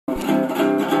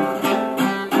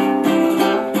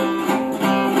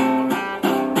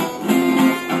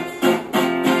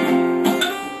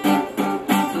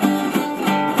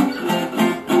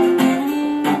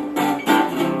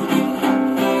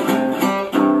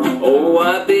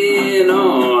I've been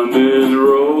on this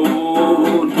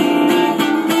road,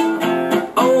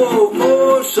 oh,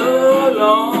 for so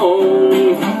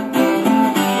long,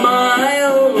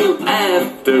 mile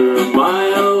after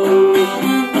mile.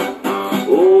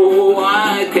 Oh,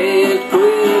 I can't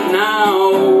quit now,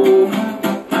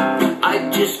 I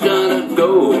just gotta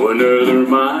go another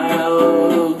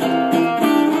mile.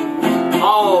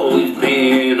 Always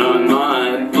been on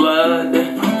my blood,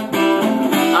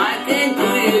 I can't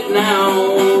quit now.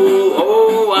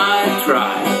 Oh, I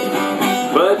try,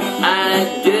 but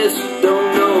I just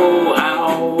don't know how.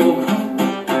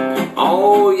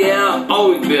 Oh yeah,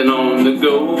 always been on the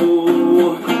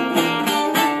go.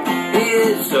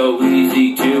 It's so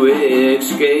easy to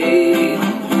escape.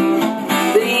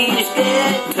 Things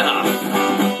get tough,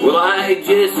 well I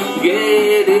just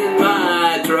get in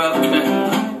my truck.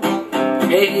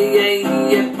 Hey, hey,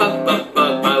 yeah,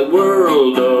 my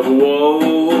world of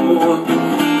woe.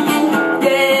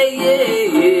 Yeah, yeah,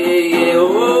 yeah, yeah,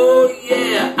 oh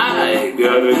yeah, I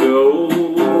gotta go.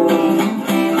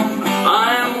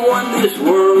 I'm one this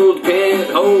world can't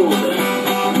hold.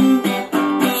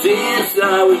 Since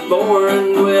I was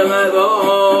born, well, I've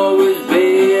always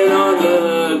been on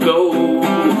the go.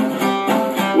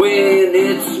 When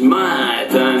it's my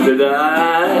time to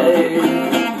die,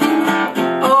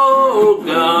 oh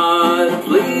God,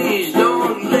 please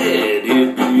don't let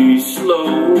it be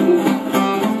slow.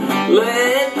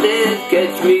 Let it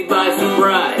catch me by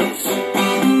surprise.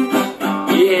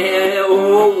 Yeah,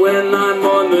 oh, when I'm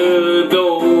on the go,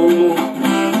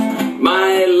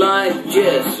 my life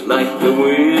just like the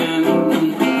wind.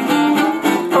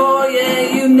 Oh yeah,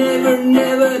 you never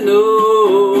know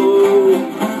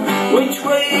which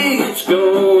way it's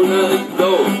gonna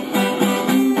go.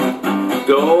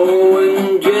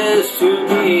 Going just to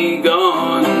be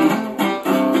gone.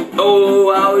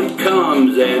 Oh, how it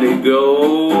comes and it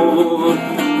goes.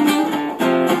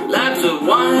 Lots of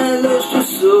wildness to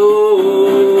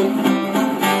sow.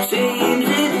 Seems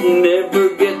it never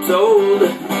gets old.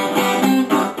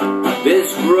 This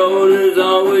road has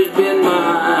always been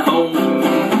my home,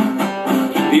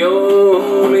 the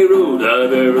only road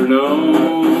I've ever known.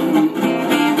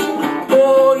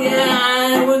 Oh yeah,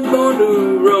 I was born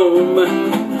to roam.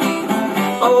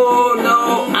 Oh no,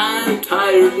 I'm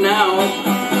tired now.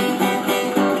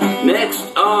 Next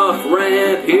off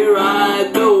ramp, here I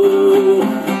go.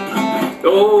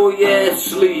 Oh yeah,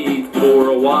 sleep for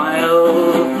a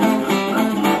while,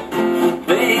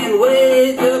 then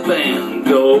wake up and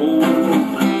go.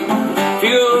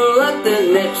 Fuel at the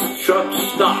next truck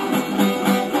stop.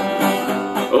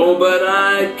 Oh, but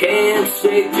I can't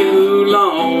stay too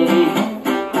long.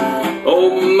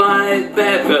 Oh, my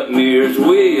backup mirrors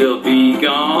will be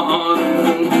gone.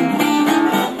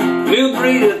 New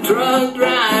breed of truck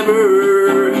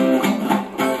driver,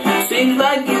 seems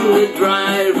like in the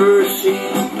driver's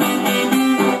seat.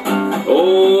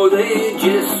 Oh, they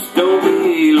just don't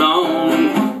belong.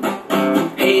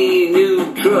 Hey,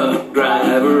 new truck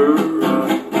driver,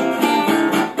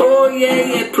 oh yeah,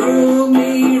 you prove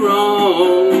me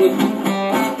wrong.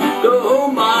 Go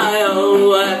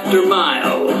mile after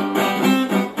mile,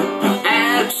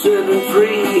 accident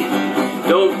free.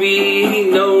 Don't be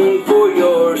known for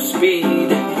your speed,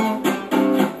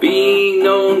 be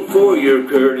known for your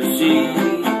courtesy.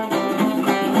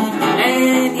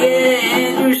 And yeah,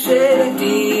 and your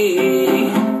safety,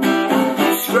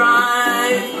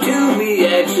 strive to be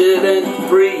accident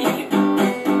free.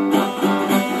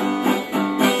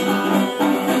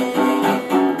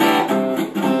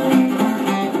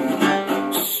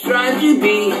 Strive to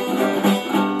be